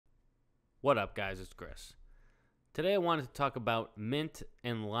What up, guys? It's Chris. Today I wanted to talk about mint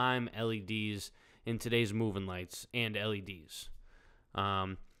and lime LEDs in today's moving lights and LEDs.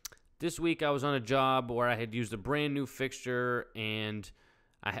 This week I was on a job where I had used a brand new fixture and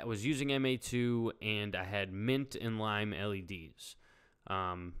I was using MA2 and I had mint and lime LEDs.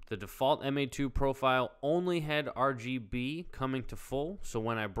 The default MA2 profile only had RGB coming to full, so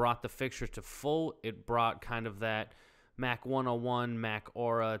when I brought the fixture to full, it brought kind of that Mac 101, Mac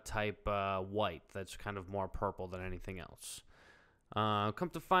Aura type white that's kind of more purple than anything else. Come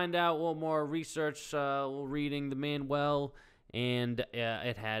to find out, a little more research, a little reading the manual, and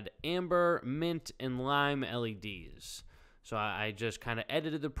it had amber, mint, and lime LEDs. So I just kind of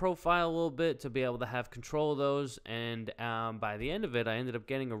edited the profile a little bit to be able to have control of those, and by the end of it, I ended up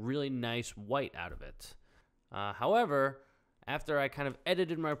getting a really nice white out of it. However, after I kind of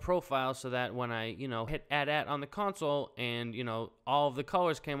edited my profile so that when I, hit add on the console and, all of the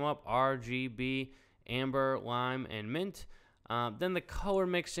colors came up, RGB, amber, lime, and mint, then the color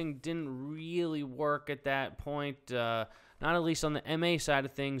mixing didn't really work at that point, not at least on the MA side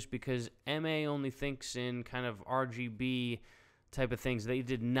of things, because MA only thinks in kind of RGB type of things. They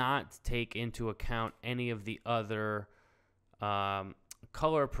did not take into account any of the other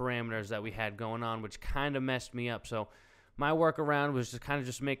color parameters that we had going on, which kind of messed me up. So my workaround was to kind of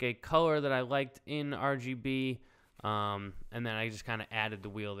just make a color that I liked in RGB, and then I just kind of added the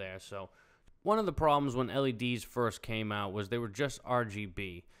wheel there. So one of the problems when LEDs first came out was they were just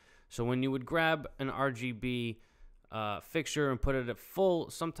RGB. So when you would grab an RGB fixture and put it at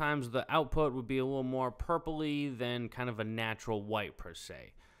full, sometimes the output would be a little more purpley than kind of a natural white per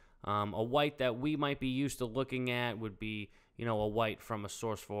se. A white that we might be used to looking at would be, a white from a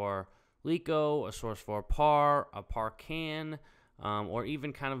Source 4 Lico, a Source 4 Par, a Par Can, or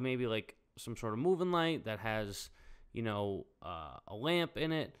even kind of maybe like some sort of moving light that has, a lamp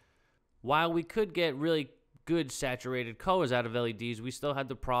in it. While we could get really good saturated colors out of LEDs, we still had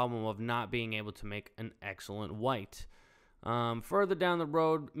the problem of not being able to make an excellent white. Further down the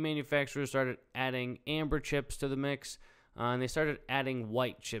road, manufacturers started adding amber chips to the mix, and they started adding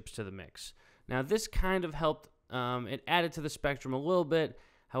white chips to the mix. Now, this kind of helped, it added to the spectrum a little bit.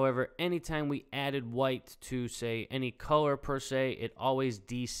 However, anytime we added white to, say, any color per se, it always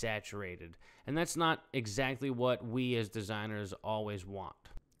desaturated. And that's not exactly what we as designers always want.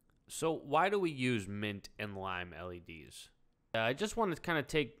 So why do we use mint and lime LEDs? I just want to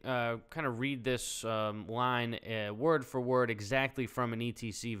kind of read this line word for word exactly from an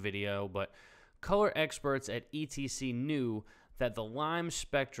ETC video, but color experts at ETC knew that the lime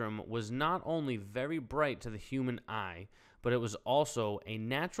spectrum was not only very bright to the human eye, but it was also a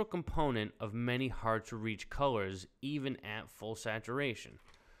natural component of many hard-to-reach colors, even at full saturation.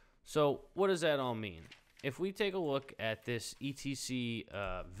 So what does that all mean? If we take a look at this ETC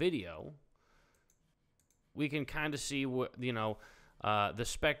video, we can kind of see what, the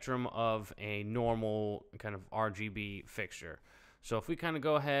spectrum of a normal kind of RGB fixture. So if we kind of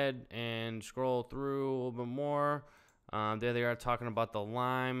go ahead and scroll through a little bit more, there they are talking about the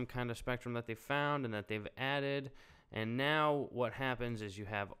lime kind of spectrum that they found and that they've added. And now what happens is you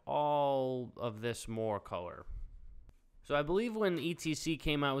have all of this more color. So I believe when ETC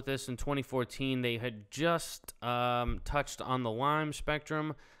came out with this in 2014, they had just touched on the lime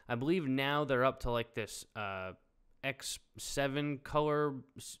spectrum. I believe now they're up to like this X7 color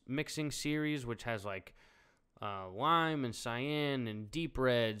mixing series, which has like lime and cyan and deep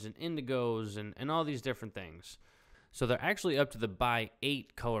reds and indigos and all these different things. So they're actually up to the by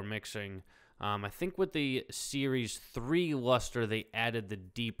 8 color mixing. I think with the Series 3 luster, they added the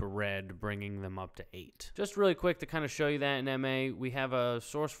deep red, bringing them up to 8. Just really quick to kind of show you that in MA, we have a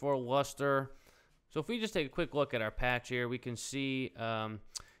Source 4 luster. So if we just take a quick look at our patch here, we can see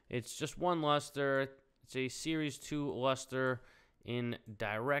it's just one luster. It's a Series 2 luster in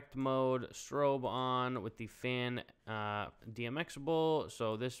direct mode, strobe on with the fan DMXable.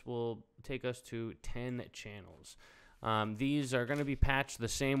 So this will take us to 10 channels. These are going to be patched the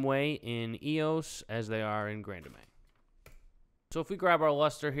same way in EOS as they are in Grand MA. So if we grab our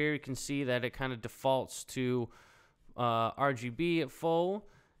luster here, you can see that it kind of defaults to RGB at full.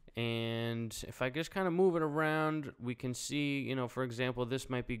 And if I just kind of move it around, we can see, for example, this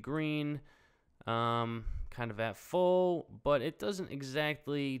might be green, kind of at full, but it doesn't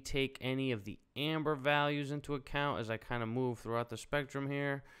exactly take any of the amber values into account as I kind of move throughout the spectrum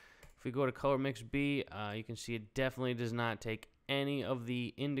here. If we go to color mix B, you can see it definitely does not take any of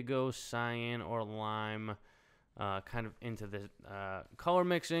the indigo, cyan, or lime kind of into the color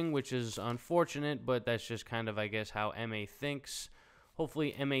mixing, which is unfortunate, but that's just kind of, I guess, how MA thinks.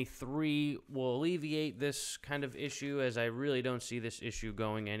 Hopefully MA3 will alleviate this kind of issue, as I really don't see this issue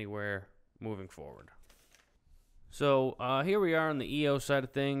going anywhere moving forward. So here we are on the EOS side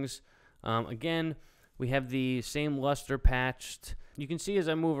of things. Again, we have the same luster patched. You can see as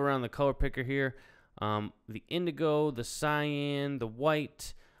I move around the color picker here, the indigo, the cyan, the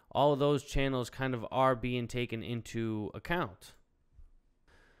white, all of those channels kind of are being taken into account.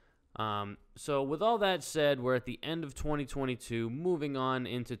 So with all that said, we're at the end of 2022, moving on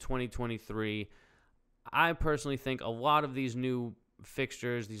into 2023. I personally think a lot of these new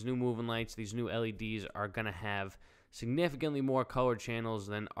fixtures, these new moving lights, these new LEDs are going to have significantly more color channels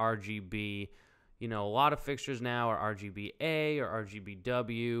than RGB. You know, a lot of fixtures now are RGBA or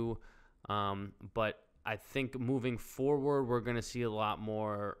RGBW, but I think moving forward, we're going to see a lot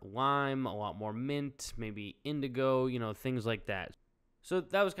more lime, a lot more mint, maybe indigo, you know, things like that. So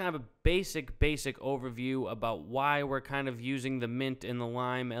that was kind of a basic overview about why we're kind of using the mint and the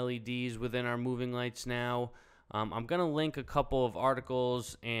lime LEDs within our moving lights now. I'm going to link a couple of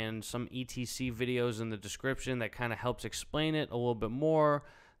articles and some ETC videos in the description that kind of helps explain it a little bit more.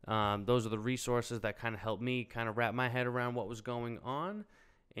 Those are the resources that kind of helped me kind of wrap my head around what was going on.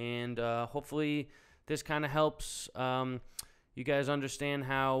 And hopefully this kind of helps you guys understand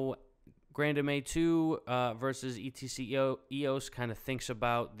how Grand MA2 versus ETC EOS kind of thinks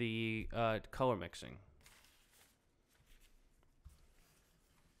about the color mixing.